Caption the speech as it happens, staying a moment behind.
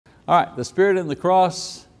All right, the Spirit and the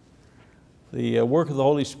cross, the work of the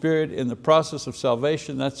Holy Spirit in the process of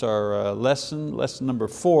salvation. That's our lesson number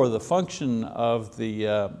 4, the function of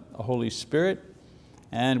the Holy Spirit.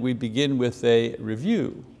 And we begin with a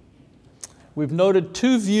review. We've noted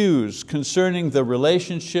 2 views concerning the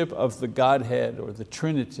relationship of the Godhead or the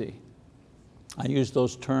Trinity. I use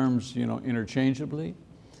those terms interchangeably.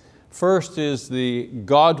 First is the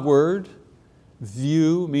Godward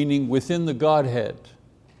view, meaning within the Godhead.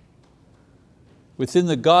 Within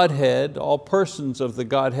the Godhead, all persons of the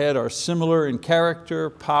Godhead are similar in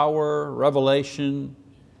character, power, revelation.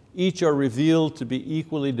 Each are revealed to be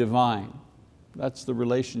equally divine. That's the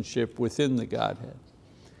relationship within the Godhead.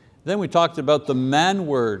 Then we talked about the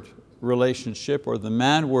manward relationship or the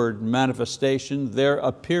manward manifestation, their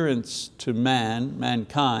appearance to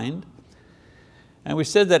mankind. And we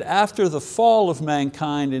said that after the fall of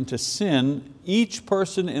mankind into sin, each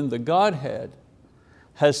person in the Godhead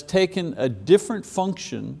has taken a different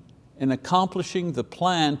function in accomplishing the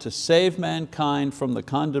plan to save mankind from the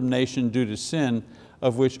condemnation due to sin,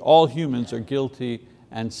 of which all humans are guilty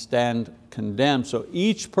and stand condemned. So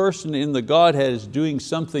each person in the Godhead is doing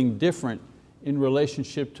something different in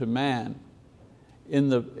relationship to man in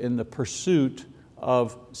the pursuit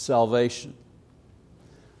of salvation.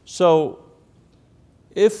 So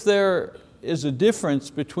if there is a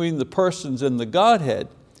difference between the persons in the Godhead,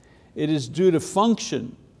 it is due to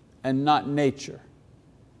function and not nature.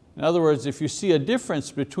 In other words, if you see a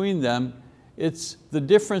difference between them, it's the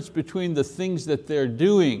difference between the things that they're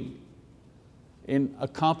doing in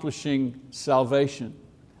accomplishing salvation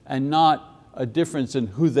and not a difference in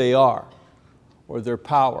who they are or their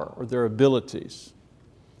power or their abilities.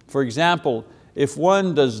 For example, if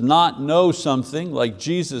one does not know something, like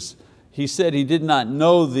Jesus, He said He did not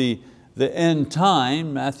know the end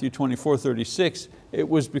time, Matthew 24:36, it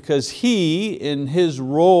was because He, in His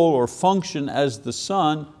role or function as the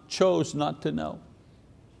Son, chose not to know.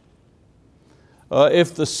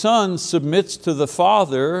 If the Son submits to the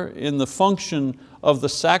Father in the function of the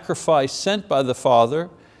sacrifice sent by the Father,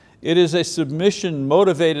 it is a submission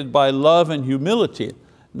motivated by love and humility,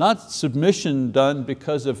 not submission done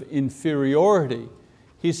because of inferiority.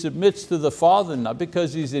 He submits to the Father not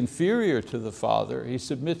because He's inferior to the Father. He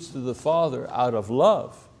submits to the Father out of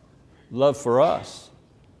love for us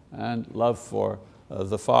and love for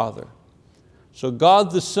the Father. So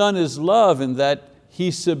God the Son is love in that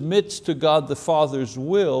He submits to God the Father's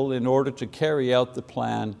will in order to carry out the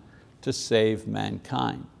plan to save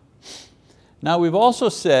mankind. Now we've also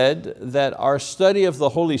said that our study of the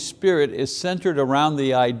Holy Spirit is centered around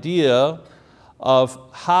the idea of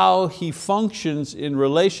how He functions in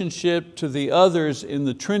relationship to the others in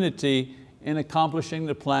the Trinity in accomplishing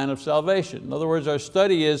the plan of salvation. In other words, our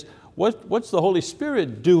study is what's the Holy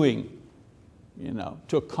Spirit doing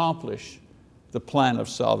to accomplish the plan of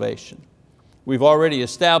salvation. We've already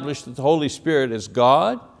established that the Holy Spirit is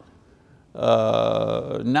God.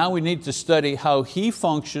 Now we need to study how He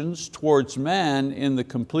functions towards man in the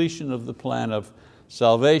completion of the plan of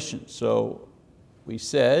salvation. So we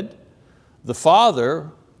said, the Father,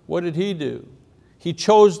 what did He do? He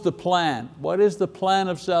chose the plan. What is the plan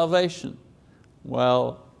of salvation?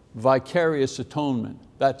 Well, vicarious atonement,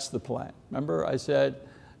 that's the plan. Remember I said,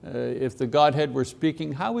 if the Godhead were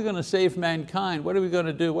speaking, how are we going to save mankind? What are we going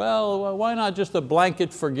to do? Well, why not just a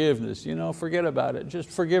blanket forgiveness? Forget about it, just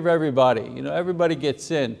forgive everybody. Everybody gets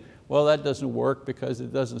in. Well, that doesn't work because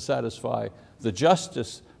it doesn't satisfy the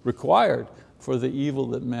justice required for the evil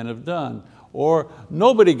that men have done. Or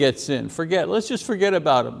nobody gets in, let's just forget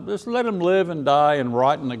about them. Just let them live and die and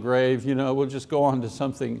rot in the grave. We'll just go on to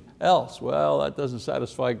something else. Well, that doesn't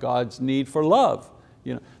satisfy God's need for love.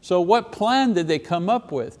 So what plan did they come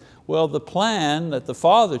up with? Well, the plan that the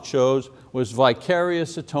Father chose was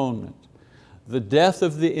vicarious atonement, the death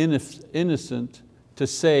of the innocent to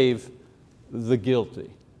save the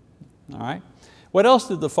guilty. All right? What else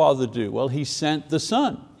did the Father do? Well, He sent the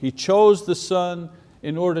Son. He chose the Son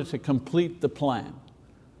in order to complete the plan.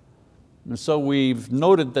 And so we've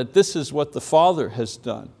noted that this is what the Father has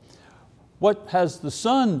done. What has the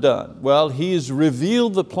Son done? Well, He's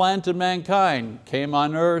revealed the plan to mankind, came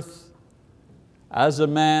on earth as a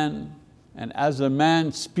man, and as a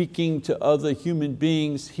man speaking to other human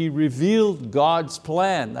beings, He revealed God's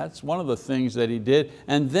plan. That's one of the things that He did.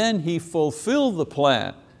 And then He fulfilled the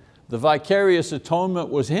plan. The vicarious atonement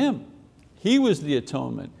was Him. He was the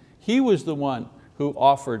atonement. He was the one who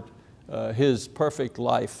offered His perfect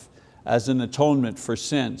life as an atonement for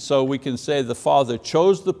sin. So we can say the Father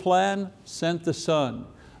chose the plan, sent the Son.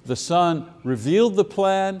 The Son revealed the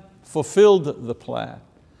plan, fulfilled the plan.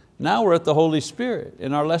 Now we're at the Holy Spirit.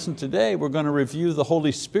 In our lesson today, we're going to review the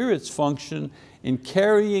Holy Spirit's function in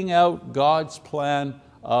carrying out God's plan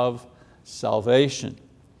of salvation.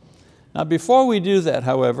 Now before we do that,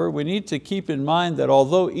 however, we need to keep in mind that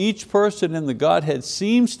although each person in the Godhead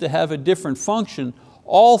seems to have a different function,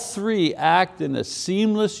 all three act in a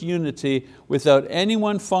seamless unity without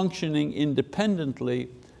anyone functioning independently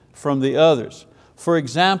from the others. For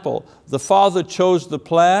example, the Father chose the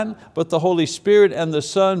plan, but the Holy Spirit and the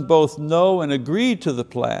Son both know and agree to the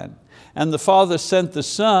plan. And the Father sent the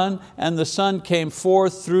Son, and the Son came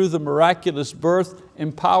forth through the miraculous birth,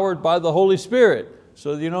 empowered by the Holy Spirit.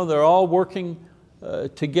 So they're all working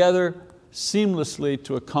together seamlessly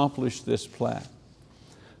to accomplish this plan.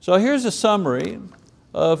 So here's a summary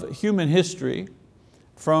of human history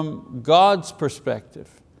from God's perspective.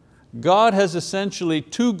 God has essentially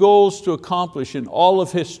two goals to accomplish in all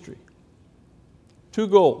of history. Two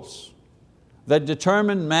goals that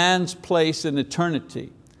determine man's place in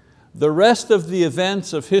eternity. The rest of the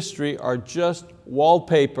events of history are just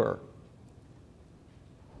wallpaper.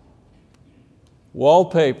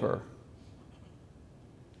 Wallpaper.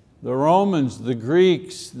 The Romans, the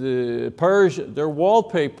Greeks, the Persians, they're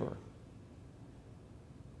wallpaper.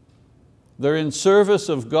 They're in service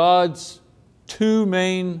of God's two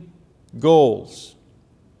main goals.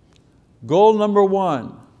 Goal number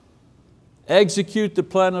one, execute the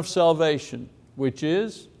plan of salvation, which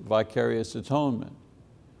is vicarious atonement.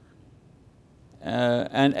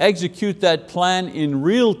 And execute that plan in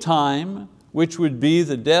real time, which would be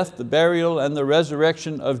the death, the burial, and the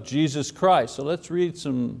resurrection of Jesus Christ. So let's read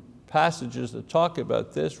some passages that talk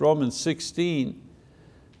about this. Romans 16,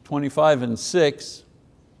 25 and 6.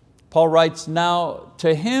 Paul writes, "Now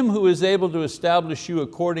to Him who is able to establish you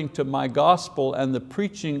according to my gospel and the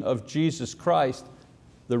preaching of Jesus Christ,"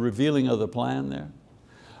 the revealing of the plan there,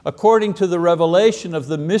 "according to the revelation of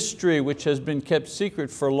the mystery which has been kept secret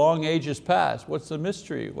for long ages past." What's the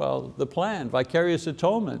mystery? Well, the plan, vicarious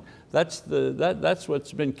atonement. That's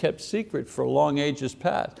what's been kept secret for long ages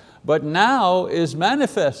past. But now is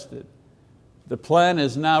manifested. The plan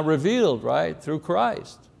is now revealed, right, through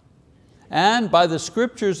Christ. And by the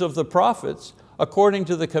scriptures of the prophets, according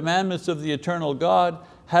to the commandments of the eternal God,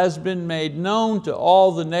 has been made known to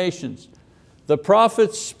all the nations. The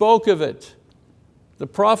prophets spoke of it. The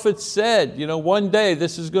prophets said, one day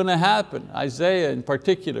this is going to happen. Isaiah in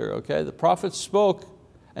particular, okay? The prophets spoke,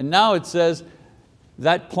 and now it says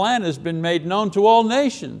that plan has been made known to all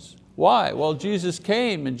nations. Why? Well, Jesus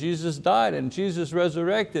came and Jesus died and Jesus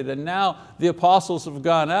resurrected, and now the apostles have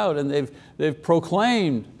gone out and they've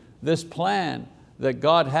proclaimed this plan that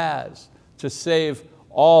God has to save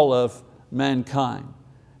all of mankind.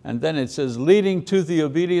 And then it says, leading to the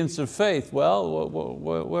obedience of faith. Well,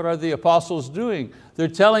 what are the apostles doing? They're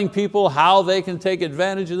telling people how they can take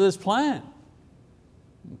advantage of this plan.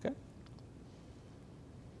 Okay?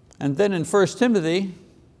 And then in 1 Timothy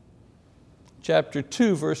chapter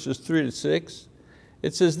 2, verses 3 to 6,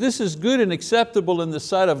 it says, "This is good and acceptable in the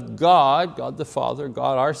sight of God," God the Father,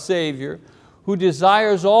 God our Savior, "who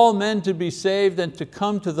desires all men to be saved and to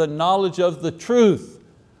come to the knowledge of the truth."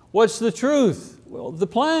 What's the truth? Well, the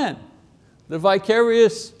plan, the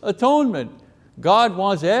vicarious atonement. God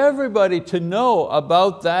wants everybody to know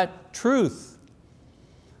about that truth.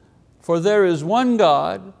 "For there is one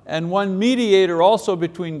God and one mediator also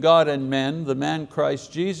between God and men, the man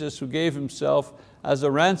Christ Jesus, who gave Himself as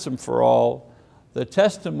a ransom for all, the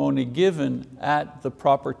testimony given at the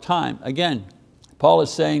proper time." Again, Paul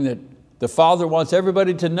is saying that the Father wants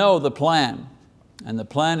everybody to know the plan, and the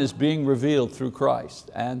plan is being revealed through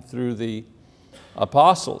Christ and through the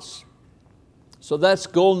apostles. So that's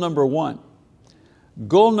goal number one.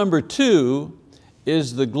 Goal number two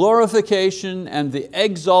is the glorification and the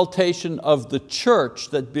exaltation of the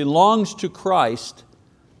church that belongs to Christ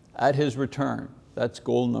at His return. That's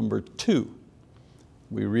goal number two.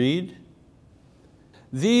 We read,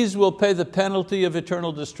 "These will pay the penalty of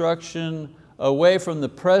eternal destruction away from the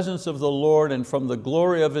presence of the Lord and from the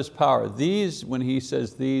glory of His power." These, when he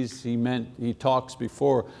says these, he talks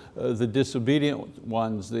before the disobedient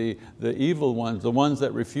ones, the evil ones, the ones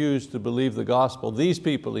that refuse to believe the gospel. These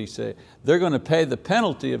people, he said, they're going to pay the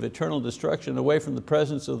penalty of eternal destruction away from the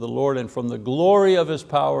presence of the Lord and from the glory of His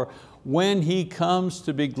power when He comes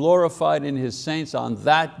to be glorified in His saints on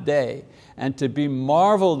that day and to be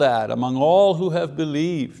marveled at among all who have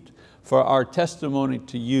believed. For our testimony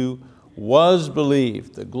to you was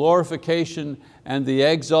believed." The glorification and the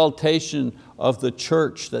exaltation of the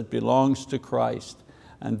church that belongs to Christ.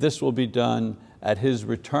 And this will be done at His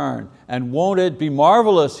return. "And won't it be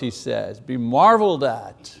marvelous," he says, "be marveled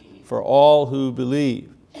at for all who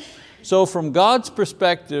believe." So from God's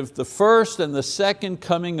perspective, the first and the second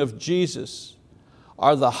coming of Jesus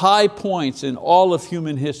are the high points in all of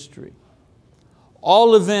human history.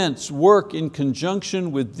 All events work in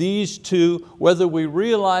conjunction with these two, whether we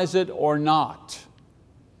realize it or not.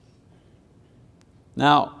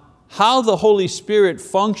 Now, how the Holy Spirit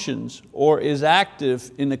functions or is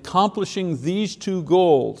active in accomplishing these two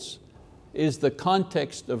goals is the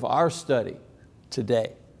context of our study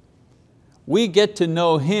today. We get to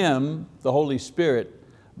know Him, the Holy Spirit,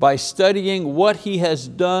 by studying what He has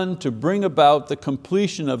done to bring about the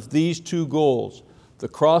completion of these two goals: the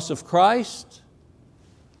cross of Christ,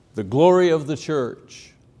 the glory of the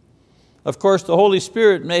church. Of course, the Holy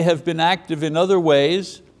Spirit may have been active in other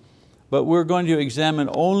ways, but we're going to examine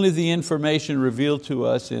only the information revealed to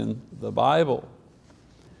us in the Bible.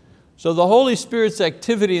 So the Holy Spirit's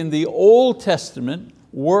activity in the Old Testament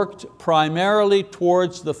worked primarily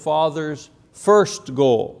towards the Father's first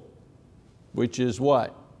goal, which is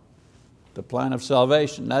what? The plan of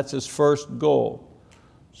salvation. That's His first goal.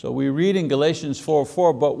 So we read in Galatians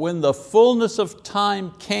 4:4, but when the fullness of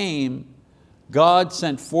time came, God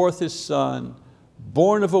sent forth His Son,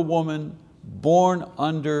 born of a woman, born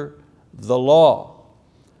under the law.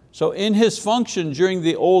 So in His function during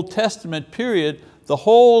the Old Testament period, the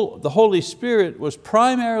Holy Spirit was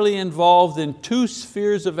primarily involved in two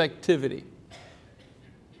spheres of activity.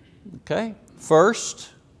 Okay?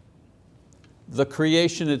 First, the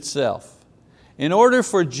creation itself. In order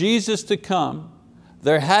for Jesus to come,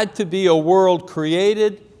 there had to be a world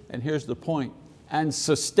created, and here's the point, and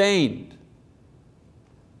sustained.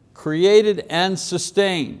 Created and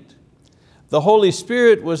sustained. The Holy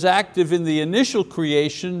Spirit was active in the initial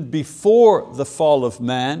creation before the fall of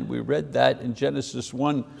man. We read that in Genesis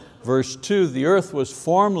 1 verse 2. The earth was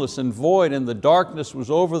formless and void, and the darkness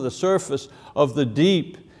was over the surface of the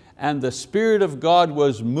deep, and the Spirit of God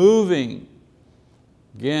was moving.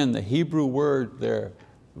 Again, the Hebrew word there,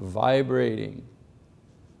 vibrating.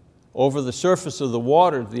 Over the surface of the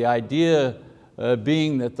water, the idea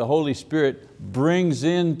being that the Holy Spirit brings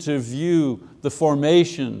into view the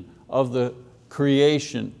formation of the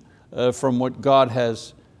creation from what God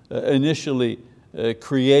has initially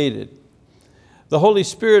created. The Holy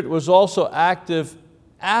Spirit was also active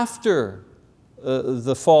after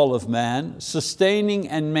the fall of man, sustaining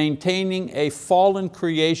and maintaining a fallen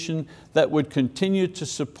creation that would continue to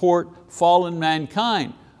support fallen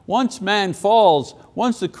mankind. Once man falls,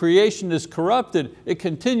 once the creation is corrupted, it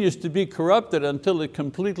continues to be corrupted until it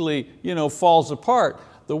completely falls apart.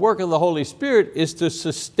 The work of the Holy Spirit is to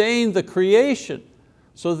sustain the creation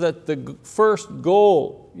so that the first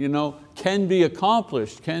goal can be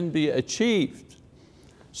accomplished, can be achieved.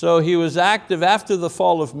 So He was active after the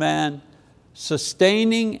fall of man,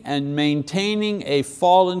 sustaining and maintaining a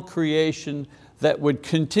fallen creation that would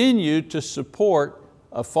continue to support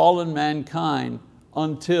a fallen mankind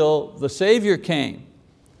until the Savior came.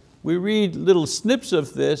 We read little snips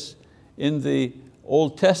of this in the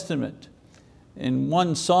Old Testament. In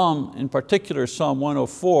one psalm, in particular Psalm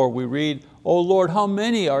 104, we read, "O Lord, how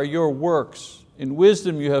many are your works? In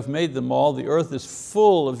wisdom you have made them all. The earth is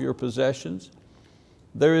full of your possessions.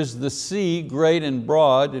 There is the sea, great and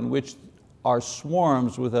broad, in which are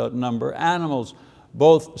swarms without number, animals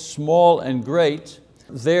both small and great.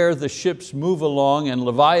 There the ships move along, and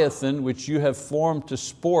Leviathan, which you have formed to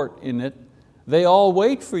sport in it. They all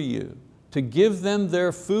wait for you to give them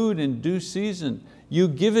their food in due season. You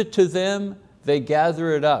give it to them, they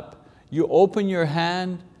gather it up. You open your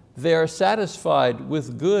hand, they are satisfied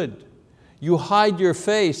with good. You hide your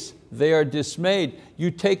face, they are dismayed.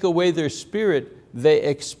 You take away their spirit, they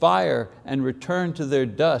expire and return to their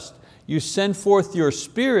dust. You send forth your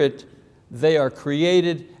spirit, they are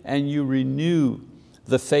created, and you renew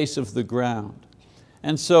the face of the ground."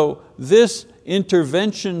 And so this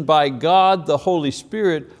intervention by God, the Holy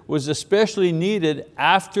Spirit, was especially needed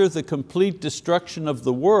after the complete destruction of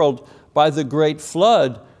the world by the great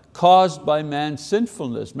flood caused by man's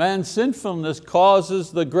sinfulness. Man's sinfulness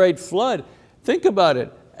causes the great flood. Think about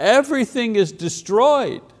it. Everything is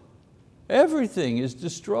destroyed. Everything is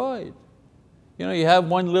destroyed. You have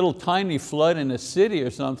one little tiny flood in a city or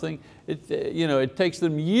something, it takes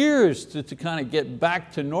them years to kind of get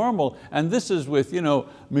back to normal. And this is with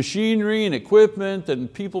machinery and equipment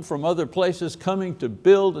and people from other places coming to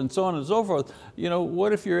build and so on and so forth.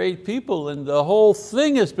 What if you're 8 people and the whole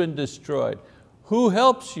thing has been destroyed? Who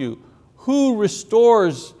helps you? Who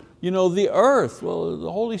restores the earth? Well,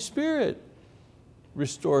 the Holy Spirit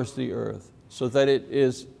restores the earth so that it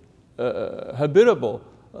is habitable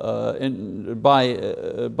by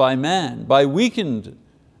man, by weakened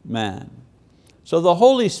man. So the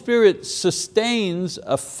Holy Spirit sustains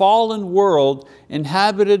a fallen world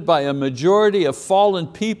inhabited by a majority of fallen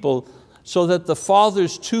people so that the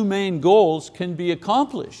Father's two main goals can be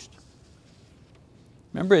accomplished.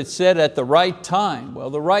 Remember it said at the right time. Well,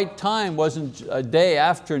 the right time wasn't a day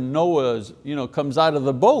after Noah comes out of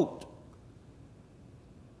the boat.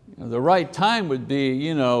 The right time would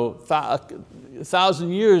be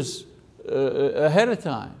 1,000 years ahead of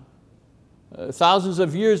time. Thousands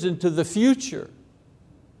of years into the future.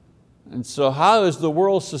 And so how is the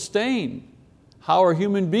world sustained? How are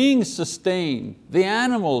human beings sustained? The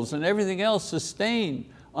animals and everything else sustained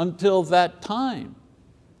until that time?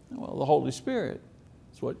 Well, the Holy Spirit.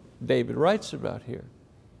 That's what David writes about here.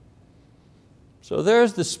 So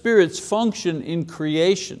there's the Spirit's function in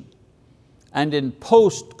creation and in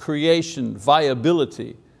post-creation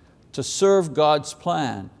viability to serve God's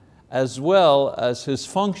plan, as well as His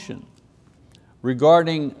function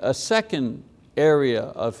regarding a second area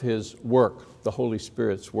of His work, the Holy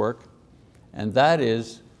Spirit's work, and that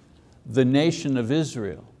is the nation of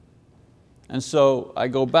Israel. And so I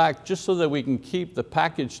go back just so that we can keep the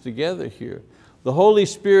package together here. The Holy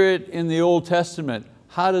Spirit in the Old Testament,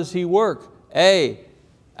 how does He work? A,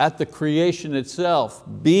 at the creation itself.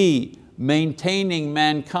 B, maintaining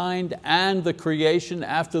mankind and the creation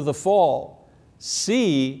after the fall.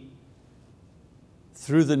 C,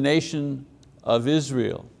 through the nation of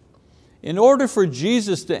Israel. In order for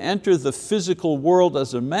Jesus to enter the physical world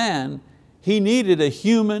as a man, He needed a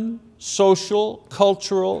human, social,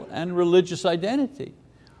 cultural, and religious identity.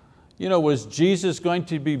 Was Jesus going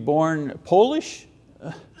to be born Polish?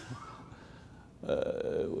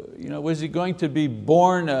 Was He going to be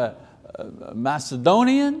born a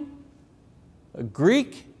Macedonian? A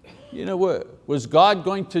Greek? Was God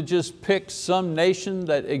going to just pick some nation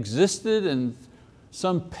that existed and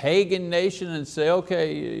some pagan nation and say,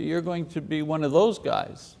 okay, you're going to be one of those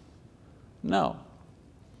guys? No.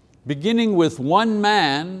 Beginning with one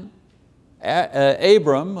man,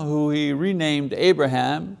 Abram, who He renamed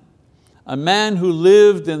Abraham, a man who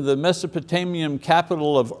lived in the Mesopotamian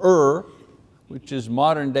capital of Ur, which is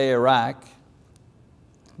modern day Iraq,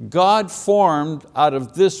 God formed out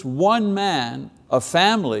of this one man a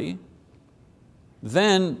family,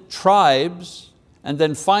 then tribes, and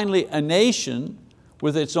then finally a nation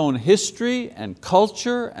with its own history and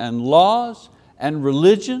culture and laws and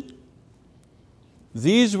religion.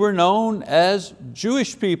 These were known as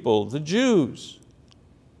Jewish people, the Jews.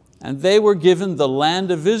 And they were given the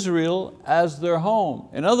land of Israel as their home.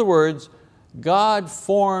 In other words, God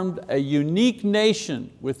formed a unique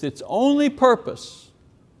nation with its only purpose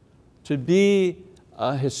to be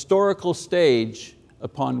a historical stage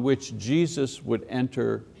upon which Jesus would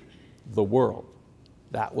enter the world.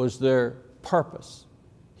 That was their purpose.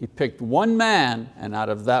 He picked one man, and out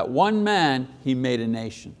of that one man, He made a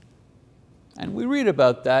nation. And we read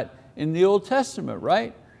about that in the Old Testament,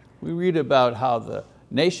 right? We read about how the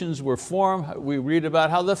nations were formed. We read about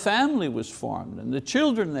how the family was formed and the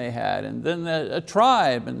children they had, and then a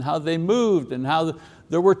tribe, and how they moved, and how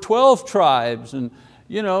there were 12 tribes, and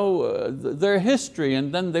their history,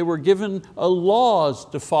 and then they were given laws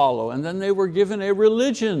to follow, and then they were given a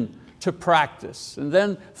religion to practice, and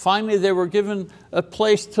then finally they were given a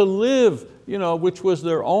place to live, which was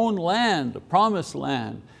their own land, the promised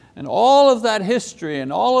land. And all of that history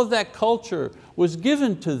and all of that culture was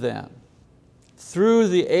given to them through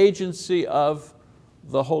the agency of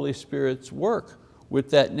the Holy Spirit's work with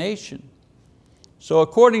that nation. So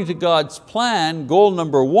according to God's plan, goal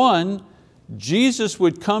number one, Jesus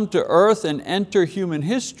would come to earth and enter human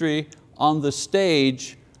history on the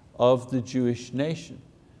stage of the Jewish nation.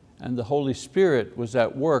 And the Holy Spirit was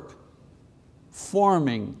at work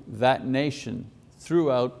forming that nation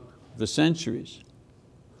throughout the centuries.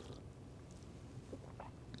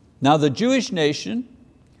 Now the Jewish nation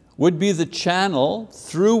would be the channel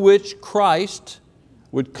through which Christ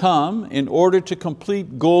would come in order to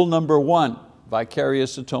complete goal number one,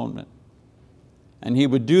 vicarious atonement. And He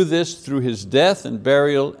would do this through His death and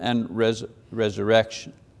burial and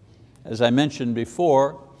resurrection. As I mentioned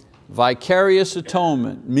before, vicarious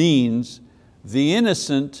atonement means the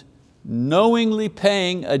innocent knowingly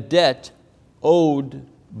paying a debt owed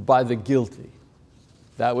by the guilty.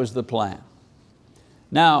 That was the plan.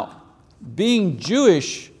 Now, being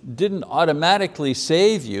Jewish didn't automatically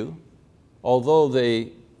save you, although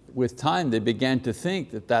with time they began to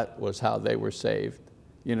think that that was how they were saved.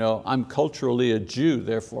 I'm culturally a Jew,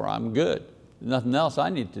 therefore I'm good. There's nothing else I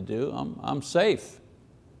need to do, I'm safe.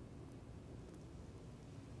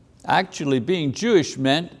 Actually, being Jewish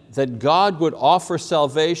meant that God would offer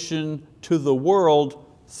salvation to the world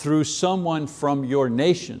through someone from your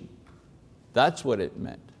nation. That's what it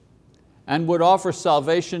meant. And would offer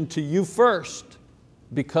salvation to you first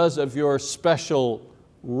because of your special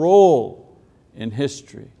role in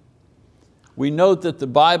history. We note that the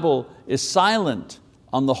Bible is silent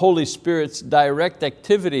on the Holy Spirit's direct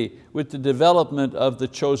activity with the development of the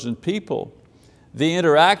chosen people. The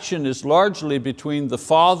interaction is largely between the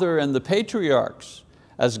Father and the patriarchs,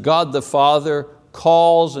 as God the Father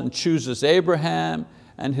calls and chooses Abraham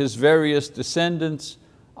and his various descendants,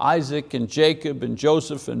 Isaac and Jacob and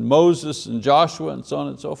Joseph and Moses and Joshua and so on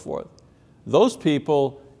and so forth. Those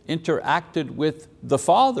people interacted with the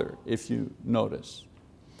Father, if you notice.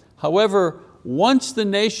 However, once the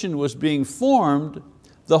nation was being formed,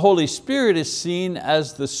 the Holy Spirit is seen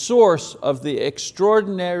as the source of the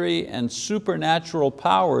extraordinary and supernatural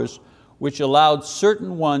powers which allowed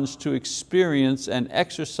certain ones to experience and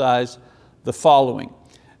exercise the following.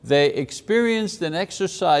 They experienced and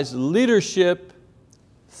exercised leadership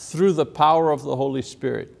through the power of the Holy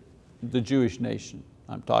Spirit, the Jewish nation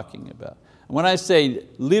I'm talking about. And when I say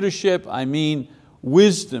leadership, I mean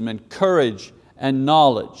wisdom and courage and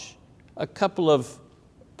knowledge. A couple of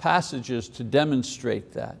passages to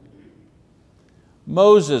demonstrate that.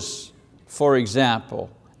 Moses, for example,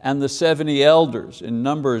 and the 70 elders in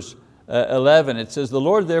Numbers 11, it says, "The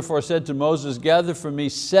Lord therefore said to Moses, gather for me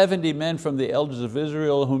 70 men from the elders of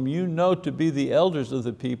Israel, whom you know to be the elders of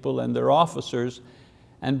the people and their officers,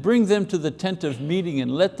 and bring them to the tent of meeting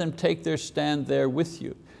and let them take their stand there with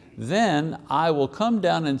you. Then I will come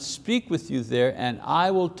down and speak with you there, and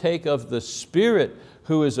I will take of the Spirit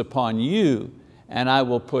who is upon you, and I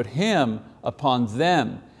will put Him upon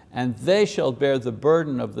them, and they shall bear the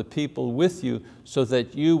burden of the people with you, so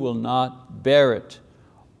that you will not bear it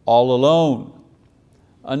all alone."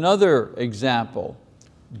 Another example,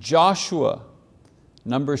 Joshua,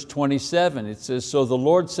 Numbers 27, it says, "So the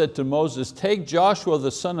Lord said to Moses, take Joshua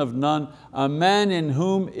the son of Nun, a man in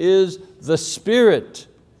whom is the Spirit,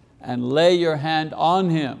 and lay your hand on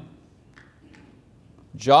him."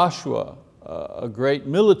 Joshua, a great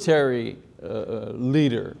military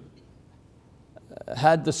leader,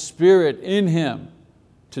 had the Spirit in him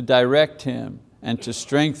to direct him and to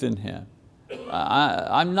strengthen him.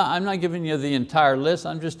 I'm not giving you the entire list,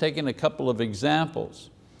 I'm just taking a couple of examples.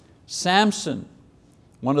 Samson,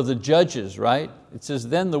 one of the judges, right? It says,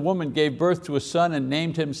 "Then the woman gave birth to a son and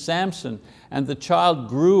named him Samson, and the child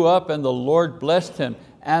grew up and the Lord blessed him,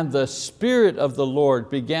 and the Spirit of the Lord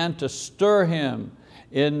began to stir him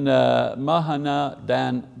in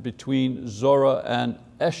Mahanadan between Zorah and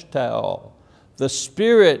Eshtaol." The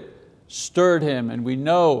Spirit stirred him, and we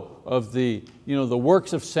know of the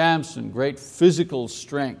works of Samson, great physical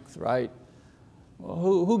strength, right?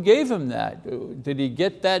 Who gave him that? Did he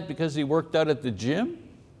get that because he worked out at the gym?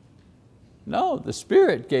 No, the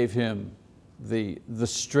Spirit gave him the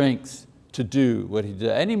strength to do what he did.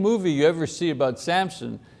 Any movie you ever see about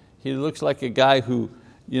Samson, he looks like a guy who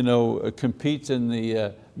competes in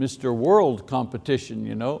the Mr. World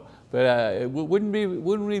competition. But wouldn't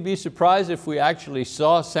we be surprised if we actually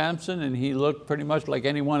saw Samson and he looked pretty much like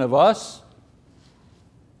any one of us?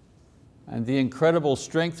 And the incredible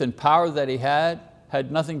strength and power that he had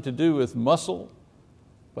nothing to do with muscle,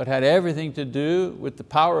 but had everything to do with the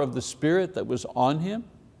power of the Spirit that was on him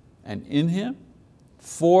and in him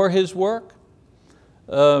for his work.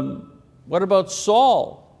 What about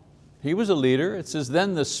Saul? He was a leader. It says,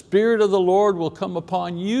 "Then the Spirit of the Lord will come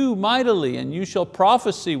upon you mightily, and you shall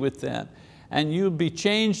prophesy with them, and you'll be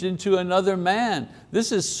changed into another man."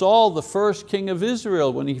 This is Saul, the first king of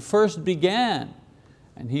Israel, when he first began,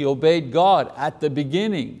 and he obeyed God at the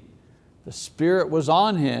beginning. The Spirit was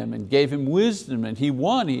on him and gave him wisdom, and he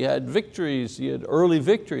won. He had victories. He had early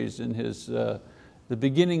victories in the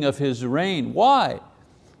beginning of his reign. Why?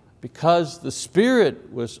 Because the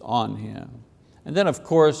Spirit was on him. And then, of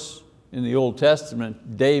course, in the Old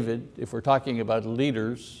Testament, David, if we're talking about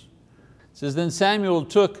leaders, it says, "Then Samuel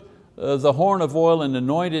took the horn of oil and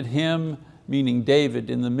anointed him," meaning David,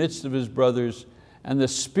 "in the midst of his brothers, and the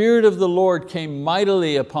Spirit of the Lord came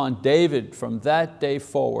mightily upon David from that day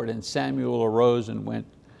forward, and Samuel arose and went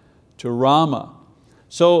to Ramah."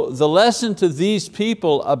 So the lesson to these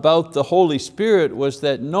people about the Holy Spirit was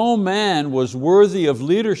that no man was worthy of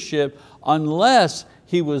leadership unless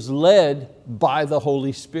he was led by the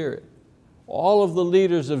Holy Spirit. All of the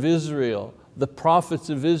leaders of Israel, the prophets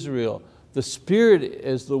of Israel, the Spirit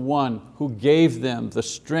is the one who gave them the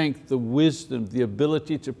strength, the wisdom, the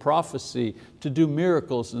ability to prophesy, to do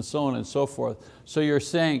miracles, and so on and so forth. So you're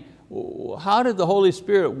saying, how did the Holy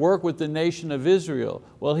Spirit work with the nation of Israel?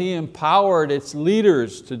 Well, He empowered its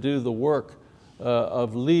leaders to do the work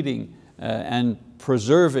of leading and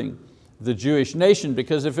preserving the Jewish nation,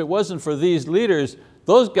 because if it wasn't for these leaders,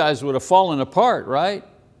 those guys would have fallen apart, right?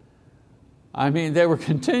 I mean, they were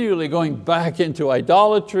continually going back into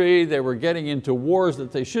idolatry, they were getting into wars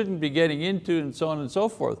that they shouldn't be getting into, and so on and so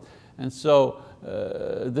forth. And so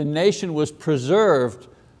the nation was preserved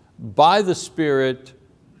by the Spirit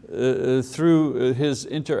through His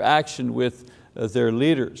interaction with their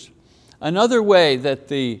leaders. Another way that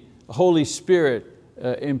the Holy Spirit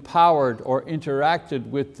empowered or interacted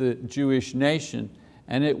with the Jewish nation,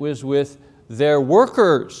 and it was with their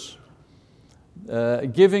workers,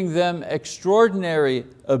 giving them extraordinary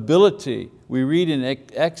ability. We read in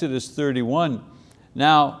Exodus 31,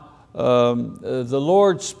 now the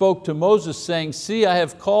Lord spoke to Moses saying, see, I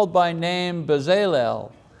have called by name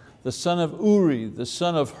Bezalel, the son of Uri, the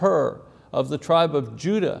son of Hur, of the tribe of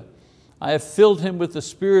Judah. I have filled him with the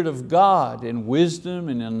Spirit of God in wisdom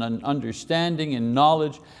and in understanding and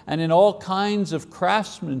knowledge and in all kinds of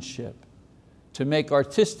craftsmanship, to make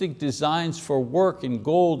artistic designs for work in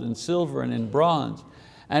gold and silver and in bronze,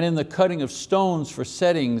 and in the cutting of stones for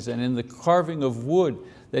settings and in the carving of wood,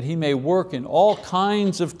 that he may work in all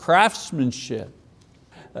kinds of craftsmanship.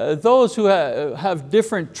 Those who have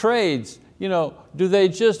different trades, do they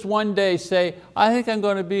just one day say, I think I'm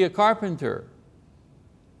going to be a carpenter,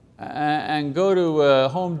 and go to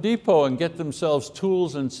Home Depot and get themselves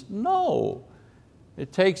tools? No,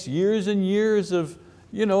 it takes years and years of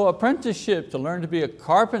apprenticeship to learn to be a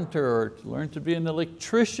carpenter, or to learn to be an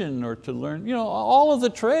electrician, or to learn, all of the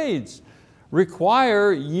trades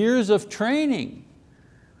require years of training.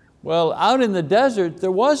 Well, out in the desert,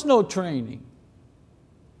 there was no training.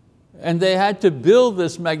 And they had to build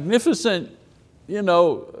this magnificent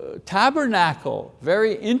tabernacle,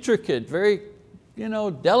 very intricate, very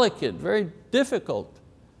delicate, very difficult.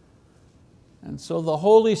 And so the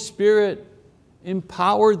Holy Spirit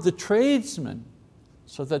empowered the tradesmen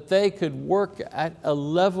so that they could work at a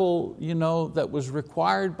level that was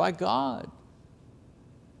required by God.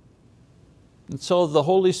 And so the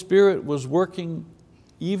Holy Spirit was working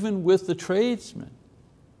even with the tradesmen.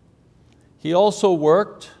 He also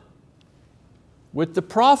worked with the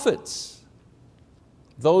prophets,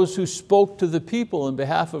 those who spoke to the people on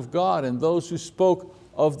behalf of God, and those who spoke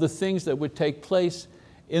of the things that would take place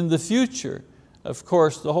in the future. Of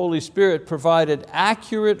course, the Holy Spirit provided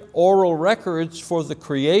accurate oral records for the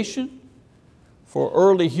creation, for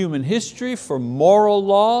early human history, for moral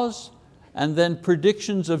laws, and then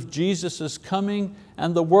predictions of Jesus' coming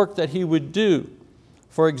and the work that He would do.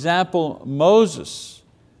 For example, Moses,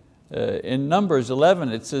 in Numbers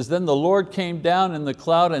 11, it says, then the Lord came down in the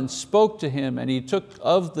cloud and spoke to him, and He took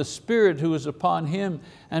of the Spirit who was upon him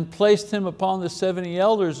and placed him upon the 70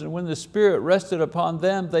 elders. And when the Spirit rested upon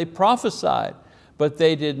them, they prophesied, but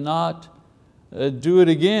they did not do it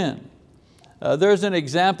again. There's an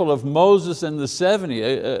example of Moses and the 70,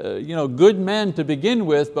 good men to begin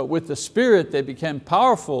with, but with the Spirit they became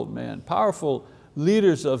powerful men, powerful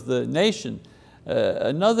leaders of the nation.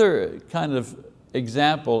 Another kind of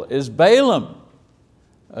example is Balaam.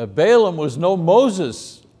 Balaam was no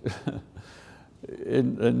Moses.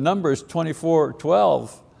 in Numbers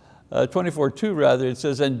 24:2 rather, it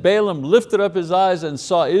says, and Balaam lifted up his eyes and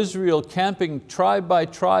saw Israel camping tribe by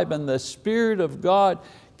tribe, and the Spirit of God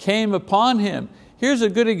came upon him. Here's a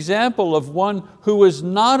good example of one who was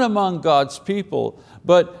not among God's people,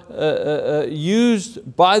 but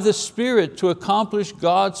used by the Spirit to accomplish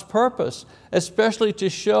God's purpose, especially to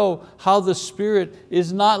show how the Spirit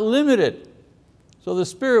is not limited. So the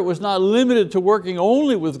Spirit was not limited to working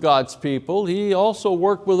only with God's people. He also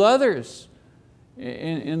worked with others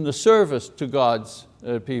in the service to God's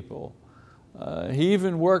people. He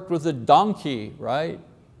even worked with a donkey, right?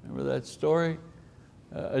 Remember that story?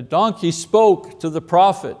 A donkey spoke to the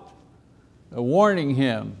prophet, warning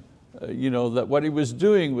him that what he was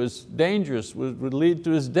doing was dangerous, would lead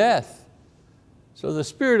to his death. So the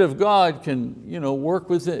Spirit of God can work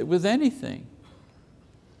with anything.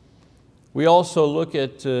 We also look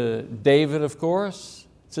at David, of course.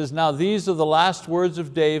 It says, now these are the last words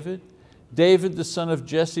of David. David, the son of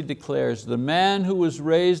Jesse, declares, the man who was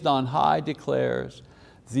raised on high declares,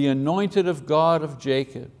 the anointed of God of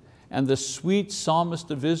Jacob, and the sweet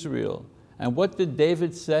psalmist of Israel. And what did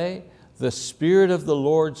David say? The Spirit of the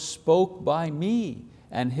Lord spoke by me,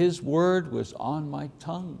 and His word was on my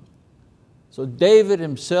tongue. So David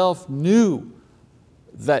himself knew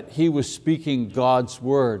that he was speaking God's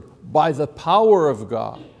word by the power of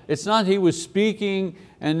God. It's not he was speaking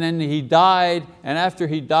and then he died, and after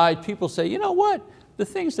he died, people say, you know what? The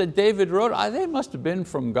things that David wrote, they must have been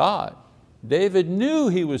from God. David knew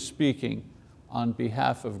he was speaking on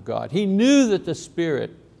behalf of God. He knew that the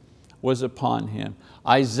Spirit was upon him.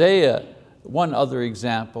 Isaiah, one other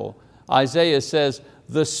example, Isaiah says,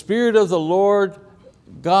 the Spirit of the Lord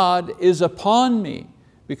God is upon me,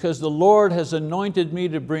 because the Lord has anointed me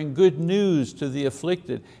to bring good news to the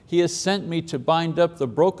afflicted. He has sent me to bind up the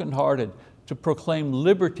brokenhearted, to proclaim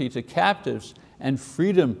liberty to captives and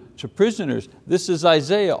freedom to prisoners. This is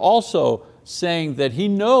Isaiah also saying that he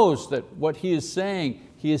knows that what he is saying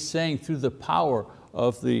through the power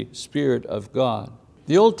of the Spirit of God.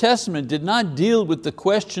 The Old Testament did not deal with the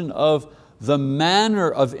question of the manner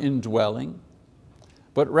of indwelling,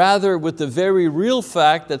 but rather with the very real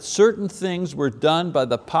fact that certain things were done by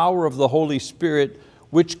the power of the Holy Spirit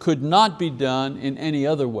which could not be done in any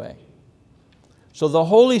other way. So the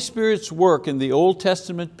Holy Spirit's work in the Old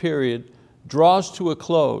Testament period draws to a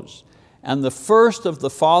close, and the first of the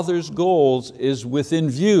Father's goals is within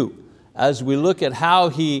view as we look at how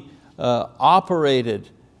He operated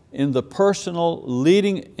in the period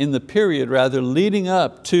leading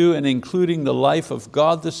up to and including the life of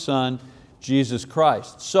God the Son, Jesus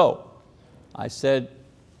Christ. So, I said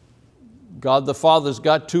God the Father's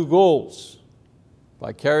got two goals: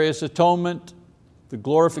 vicarious atonement, the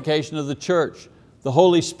glorification of the church. The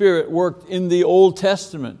Holy Spirit worked in the Old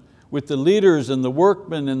Testament with the leaders and the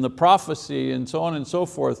workmen and the prophecy and so on and so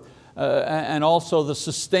forth, and also the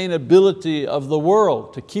sustainability of the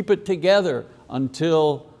world, to keep it together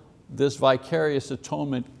until this vicarious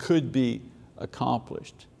atonement could be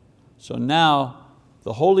accomplished. So now,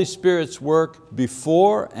 the Holy Spirit's work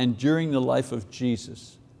before and during the life of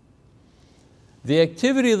Jesus. The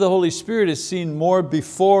activity of the Holy Spirit is seen more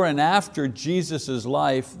before and after Jesus'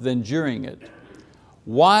 life than during it.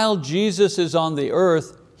 While Jesus is on the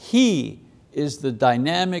earth, He is the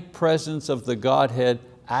dynamic presence of the Godhead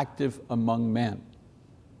active among men.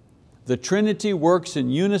 The Trinity works in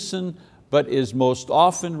unison, but is most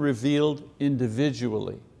often revealed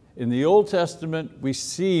individually. In the Old Testament, we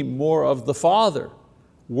see more of the Father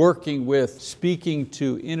working with, speaking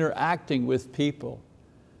to, interacting with people.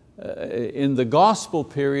 In the gospel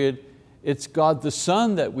period, it's God the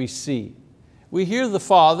Son that we see. We hear the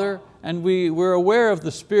Father and we're aware of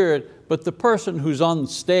the Spirit, but the person who's on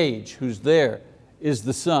stage, who's there, is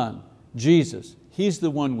the Son, Jesus. He's the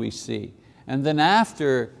one we see. And then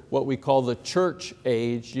after what we call the church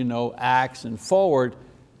age, Acts and forward,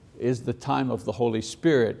 is the time of the Holy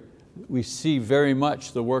Spirit. We see very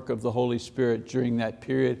much the work of the Holy Spirit during that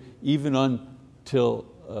period, even until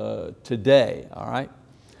today, all right?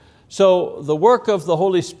 So the work of the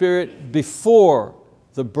Holy Spirit before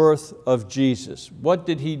the birth of Jesus. What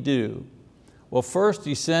did He do? Well, first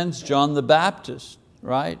He sends John the Baptist,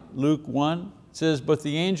 right? Luke 1 says, but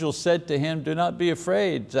the angel said to him, do not be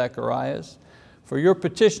afraid, Zacharias, for your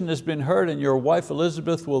petition has been heard, and your wife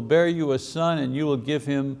Elizabeth will bear you a son, and you will give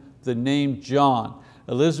him the name John.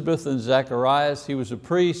 Elizabeth and Zacharias, he was a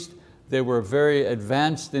priest. They were very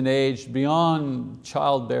advanced in age, beyond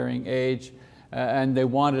childbearing age, and they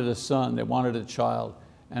wanted a son, they wanted a child.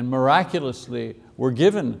 And miraculously were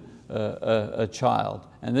given a child.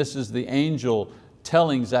 And this is the angel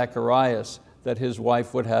telling Zacharias that his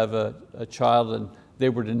wife would have a child, and they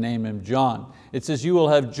were to name him John. It says, you will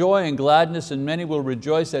have joy and gladness, and many will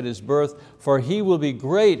rejoice at his birth, for he will be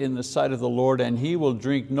great in the sight of the Lord, and he will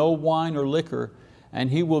drink no wine or liquor, and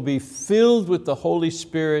he will be filled with the Holy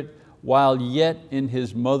Spirit while yet in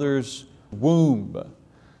his mother's womb.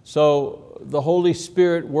 So the Holy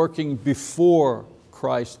Spirit working before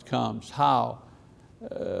Christ comes. How?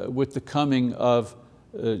 With the coming of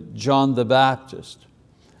John the Baptist.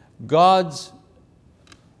 God's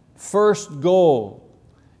first goal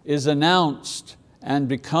is announced and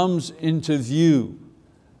becomes into view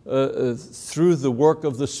through the work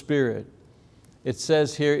of the Spirit. It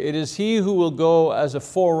says here, it is He who will go as a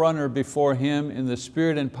forerunner before Him in the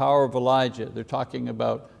spirit and power of Elijah. They're talking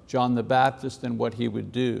about John the Baptist and what he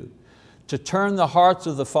would do. To turn the hearts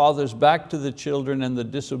of the fathers back to the children and the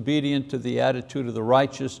disobedient to the attitude of the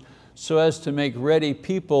righteous, so as to make ready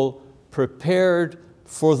people prepared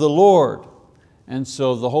for the Lord. And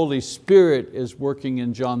so the Holy Spirit is working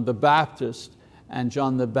in John the Baptist, and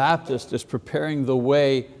John the Baptist is preparing the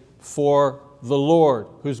way for the Lord,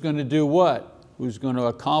 who's going to do what? Who's going to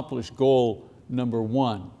accomplish goal number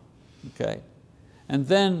 1. Okay? And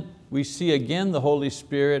then we see again the Holy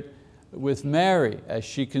Spirit with Mary as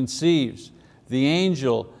she conceives. The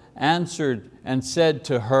angel answered and said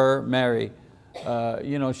to her, Mary,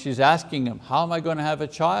 she's asking him, how am I going to have a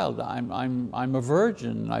child? I'm a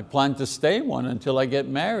virgin. I plan to stay one until I get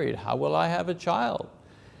married. How will I have a child?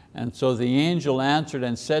 And so the angel answered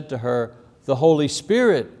and said to her, the Holy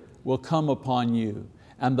Spirit will come upon you,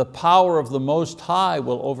 and the power of the Most High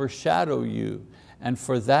will overshadow you. and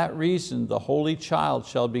for that reason the Holy Child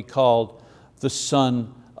shall be called the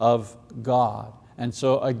Son of God. And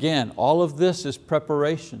so again, all of this is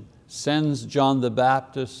preparation. Sends John the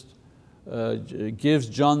Baptist, gives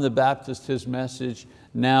John the Baptist his message.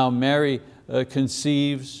 Now Mary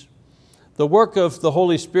conceives. The work of the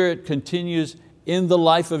Holy Spirit continues in the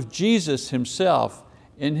life of Jesus himself,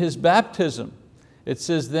 in his baptism. It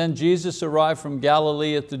says, then Jesus arrived from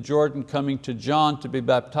Galilee at the Jordan, coming to John to be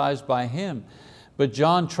baptized by him. But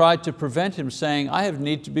John tried to prevent him, saying, I have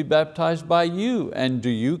need to be baptized by you, and do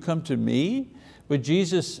you come to me? But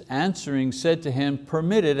Jesus answering said to him,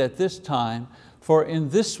 permit it at this time, for in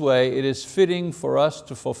this way it is fitting for us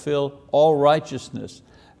to fulfill all righteousness.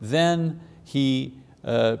 Then he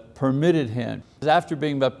permitted him. After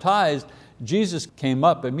being baptized, Jesus came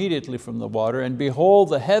up immediately from the water, and behold,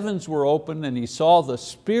 the heavens were opened, and he saw the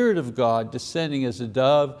Spirit of God descending as a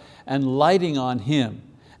dove and lighting on him.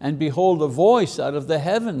 And behold, a voice out of the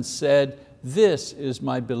heavens said, this is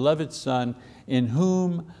my beloved Son, in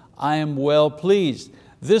whom I am well pleased.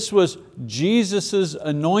 This was Jesus'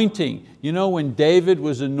 anointing. You know, when David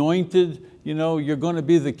was anointed, you're going to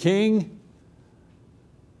be the king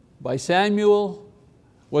by Samuel.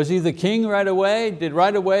 Was he the king right away?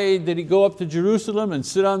 Did he go up to Jerusalem and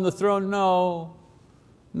sit on the throne? No.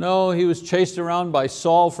 No, he was chased around by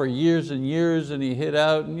Saul for years and years, and he hid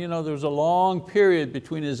out. And there was a long period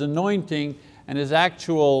between his anointing and his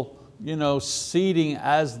actual seating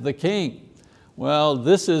as the king. Well,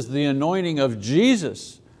 this is the anointing of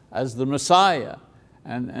Jesus as the Messiah,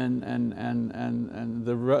 and an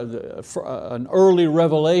early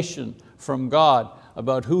revelation from God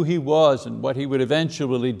about who he was and what he would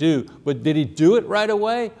eventually do. But did he do it right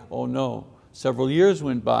away? Oh no, several years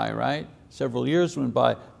went by, right? Several years went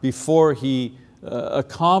by before he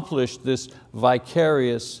accomplished this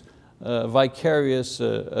vicarious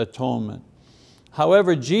atonement.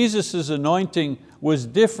 However, Jesus' anointing was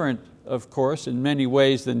different, of course, in many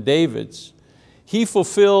ways than David's. He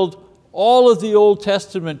fulfilled all of the Old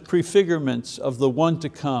Testament prefigurements of the one to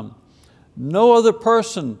come. No other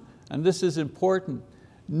person, and this is important,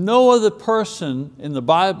 no other person in the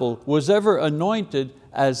Bible was ever anointed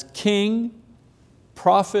as king,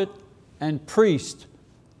 prophet, and priest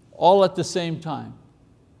all at the same time.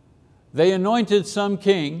 They anointed some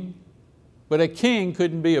king, but a king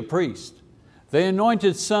couldn't be a priest. They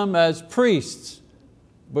anointed some as priests,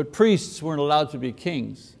 but priests weren't allowed to be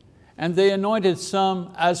kings. And they anointed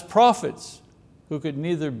some as prophets, who could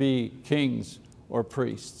neither be kings or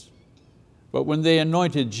priests. But when they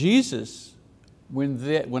anointed Jesus,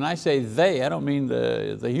 when I say they, I don't mean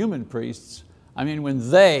the human priests. I mean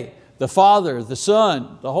when they, the Father, the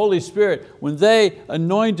Son, the Holy Spirit, when they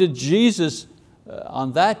anointed Jesus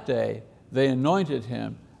on that day, they anointed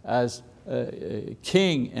him as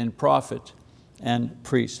king and prophet and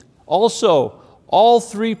priest. Also, all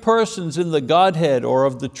three persons in the Godhead or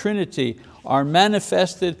of the Trinity are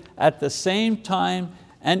manifested at the same time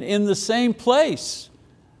and in the same place.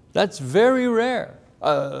 That's very rare.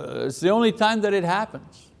 It's the only time that it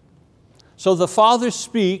happens. So the Father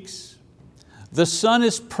speaks, the Son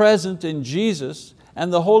is present in Jesus,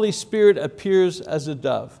 and the Holy Spirit appears as a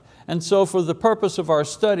dove. And so for the purpose of our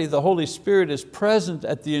study, the Holy Spirit is present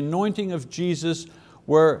at the anointing of Jesus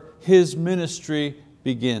where his ministry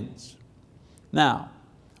begins. Now,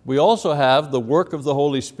 we also have the work of the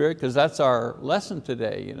Holy Spirit, because that's our lesson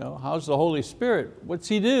today. How's the Holy Spirit? What's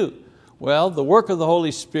he do? Well, the work of the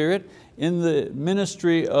Holy Spirit in the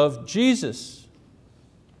ministry of Jesus.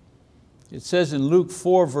 It says in Luke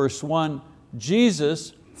 4 verse 1,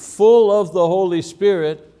 Jesus, full of the Holy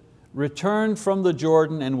Spirit, returned from the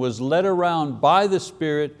Jordan and was led around by the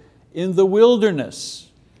Spirit in the wilderness.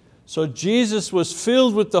 So Jesus was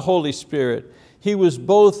filled with the Holy Spirit. He was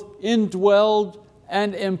both indwelled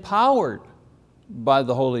and empowered by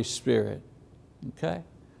the Holy Spirit. Okay?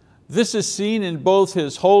 This is seen in both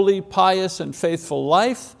his holy, pious, and faithful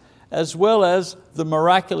life, as well as the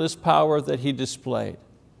miraculous power that he displayed.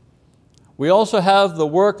 We also have the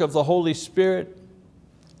work of the Holy Spirit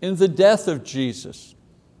in the death of Jesus.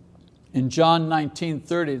 In John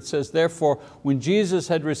 19:30 it says, therefore, when Jesus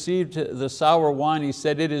had received the sour wine, he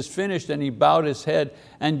said, it is finished, and he bowed his head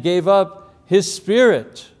and gave up his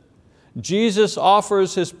spirit. Jesus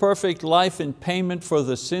offers his perfect life in payment for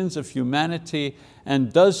the sins of humanity,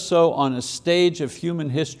 and does so on a stage of human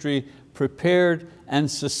history prepared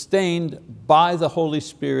and sustained by the Holy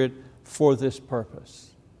Spirit for this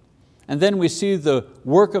purpose. And then we see the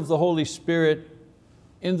work of the Holy Spirit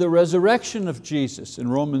in the resurrection of Jesus. In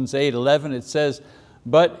Romans 8:11 it says,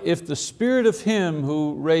 but if the Spirit of him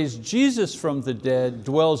who raised Jesus from the dead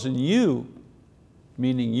dwells in you,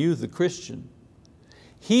 meaning you the Christian,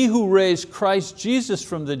 He who raised Christ Jesus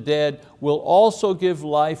from the dead will also give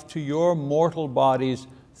life to your mortal bodies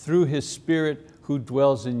through His Spirit who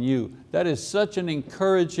dwells in you. That is such an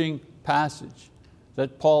encouraging passage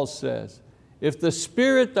that Paul says. If the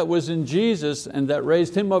Spirit that was in Jesus and that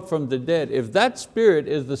raised Him up from the dead, if that Spirit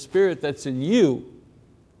is the Spirit that's in you,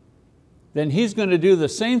 then He's going to do the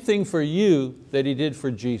same thing for you that He did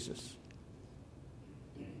for Jesus.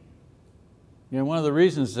 One of the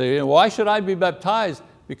reasons they, why should I be baptized?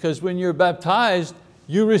 Because when you're baptized,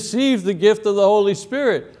 you receive the gift of the Holy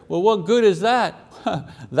Spirit. Well, what good is that?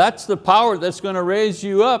 That's the power that's going to raise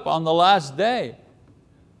you up on the last day.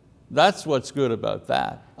 That's what's good about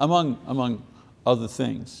that, among other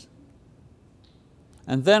things.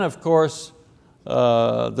 And then, of course,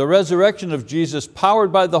 the resurrection of Jesus,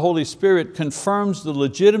 powered by the Holy Spirit, confirms the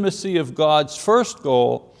legitimacy of God's first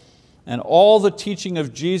goal and all the teaching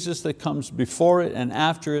of Jesus that comes before it and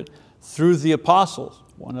after it through the apostles.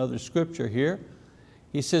 One other scripture here.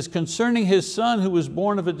 He says, concerning His Son, who was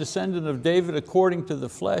born of a descendant of David according to the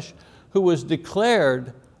flesh, who was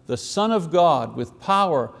declared the Son of God with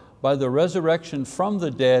power by the resurrection from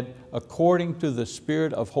the dead according to the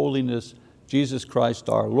Spirit of holiness, Jesus Christ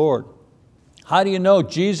our Lord. How do you know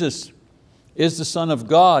Jesus is the Son of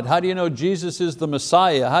God? How do you know Jesus is the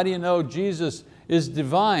Messiah? How do you know Jesus is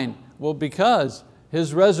divine? Well, because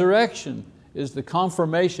His resurrection is the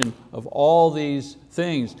confirmation of all these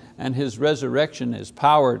things, and His resurrection is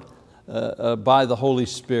powered by the Holy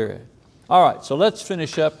Spirit. All right, so let's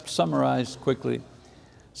finish up, summarize quickly.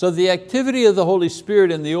 So the activity of the Holy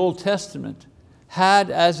Spirit in the Old Testament had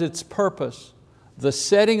as its purpose the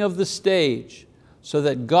setting of the stage so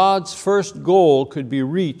that God's first goal could be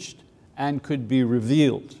reached and could be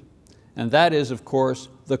revealed. And that is, of course,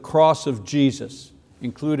 the cross of Jesus,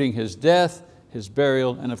 including His death, His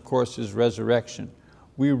burial, and of course His resurrection.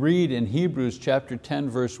 We read in Hebrews chapter 10,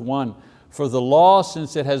 verse 1, for the law,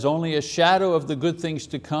 since it has only a shadow of the good things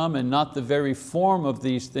to come and not the very form of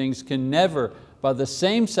these things, can never, by the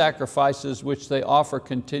same sacrifices which they offer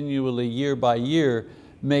continually year by year,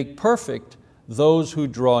 make perfect those who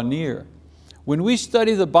draw near. When we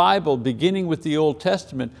study the Bible, beginning with the Old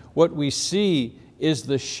Testament, what we see is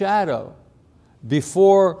the shadow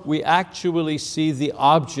before we actually see the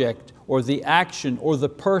object or the action or the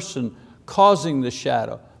person causing the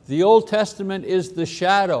shadow. The Old Testament is the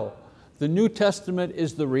shadow. The New Testament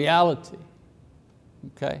is the reality.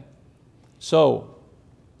 Okay? So,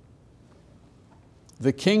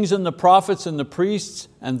 the kings and the prophets and the priests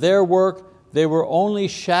and their work, they were only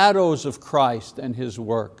shadows of Christ and His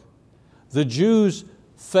work. The Jews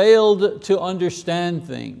failed to understand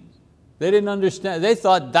things. They didn't understand, they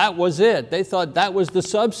thought that was it. They thought that was the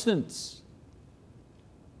substance.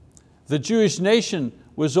 The Jewish nation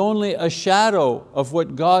was only a shadow of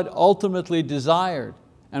what God ultimately desired.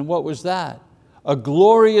 And what was that? A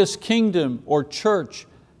glorious kingdom or church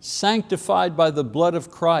sanctified by the blood of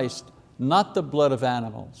Christ, not the blood of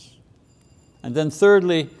animals. And then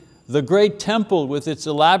thirdly, the great temple with its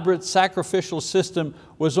elaborate sacrificial system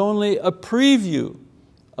was only a preview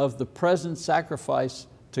of the present sacrifice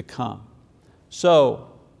to come. So,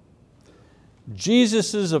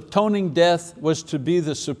 Jesus' atoning death was to be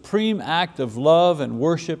the supreme act of love and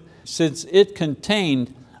worship, since it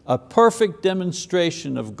contained a perfect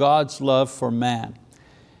demonstration of God's love for man,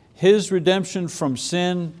 His redemption from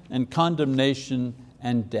sin and condemnation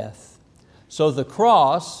and death. So the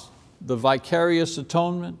cross, the vicarious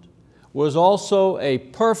atonement, was also a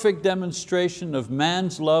perfect demonstration of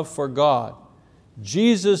man's love for God.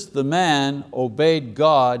 Jesus, the man, obeyed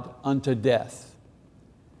God unto death.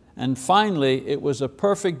 And finally, it was a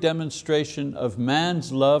perfect demonstration of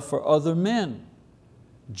man's love for other men.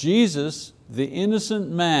 Jesus, the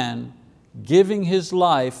innocent man, giving His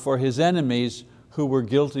life for His enemies who were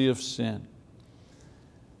guilty of sin.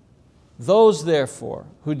 Those, therefore,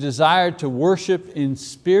 who desire to worship in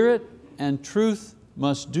spirit and truth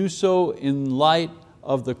must do so in light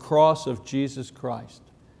of the cross of Jesus Christ,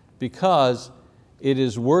 because it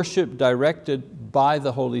is worship directed by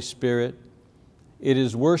the Holy Spirit, it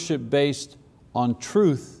is worship based on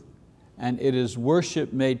truth, and it is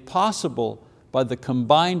worship made possible by the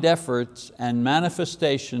combined efforts and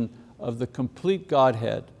manifestation of the complete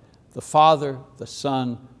Godhead, the Father, the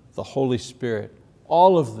Son, the Holy Spirit,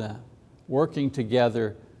 all of them working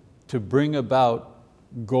together to bring about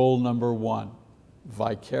goal number one,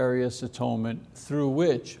 vicarious atonement, through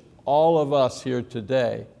which all of us here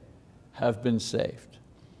today have been saved.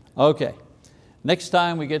 Okay, next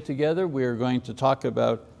time we get together, we are going to talk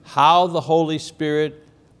about how the Holy Spirit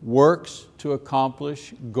works to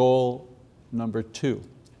accomplish goal number 2,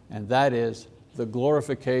 and that is the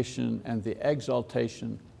glorification and the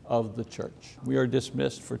exaltation of the church. We are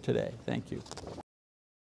dismissed for today. Thank you.